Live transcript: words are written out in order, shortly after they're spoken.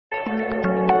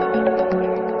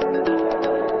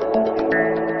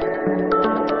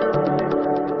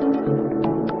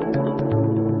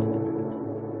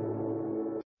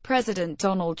President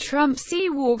Donald Trump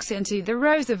walks into the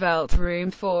Roosevelt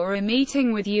Room for a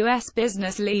meeting with U.S.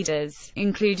 business leaders,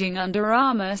 including Under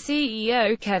Armour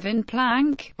CEO Kevin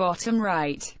Plank, bottom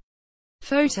right.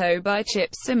 Photo by Chip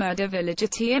Simard of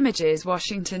Getty Images,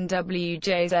 Washington,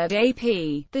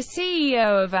 WJZAP. The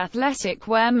CEO of athletic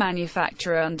wear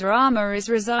manufacturer Under Armour is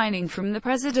resigning from the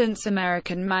President's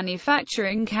American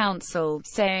Manufacturing Council,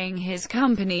 saying his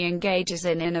company engages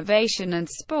in innovation and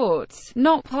sports,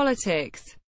 not politics.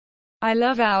 I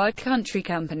love our country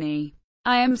company.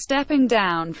 I am stepping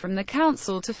down from the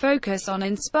council to focus on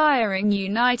inspiring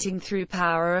uniting through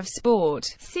power of sport,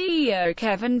 CEO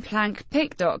Kevin Plank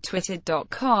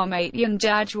pic.twitter.com 8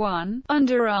 Jaj 1.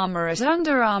 Under Armour at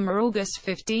Under Armour August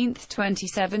 15,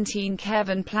 2017.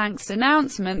 Kevin Plank's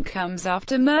announcement comes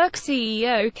after Merck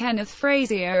CEO Kenneth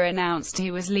Frazier announced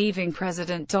he was leaving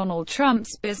President Donald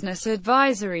Trump's Business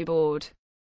Advisory Board.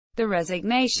 The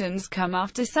resignations come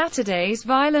after Saturday's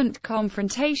violent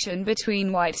confrontation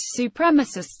between white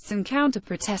supremacists and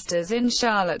counter-protesters in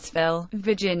Charlottesville,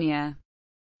 Virginia.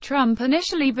 Trump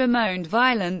initially bemoaned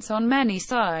violence on many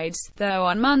sides, though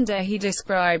on Monday he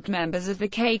described members of the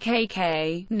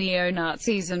KKK,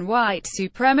 neo-Nazis and white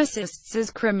supremacists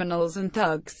as criminals and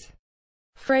thugs.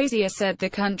 Frazier said the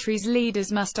country's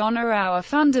leaders must honor our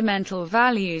fundamental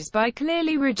values by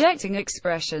clearly rejecting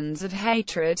expressions of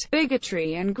hatred,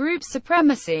 bigotry and group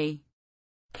supremacy.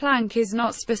 Plank is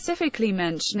not specifically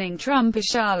mentioning Trump or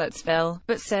Charlottesville,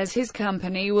 but says his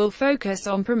company will focus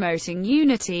on promoting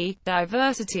unity,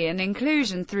 diversity and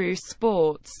inclusion through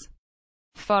sports.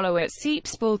 Follow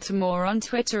 @Seeps Baltimore on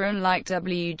Twitter and like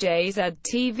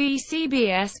WJZ-TV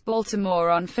CBS Baltimore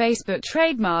on Facebook.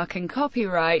 Trademark and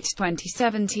copyright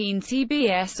 2017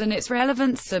 CBS and its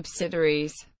relevant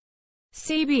subsidiaries.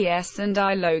 CBS and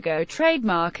iLogo.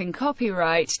 Trademark and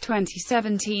copyright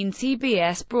 2017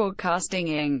 CBS Broadcasting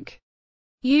Inc.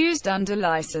 Used under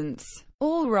license.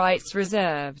 All rights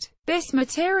reserved. This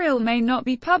material may not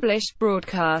be published,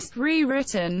 broadcast,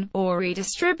 rewritten, or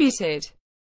redistributed.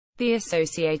 The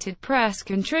Associated Press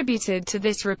contributed to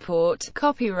this report.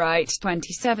 Copyright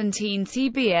 2017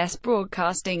 CBS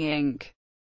Broadcasting Inc.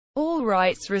 All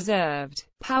rights reserved.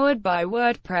 Powered by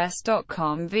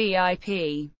WordPress.com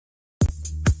VIP.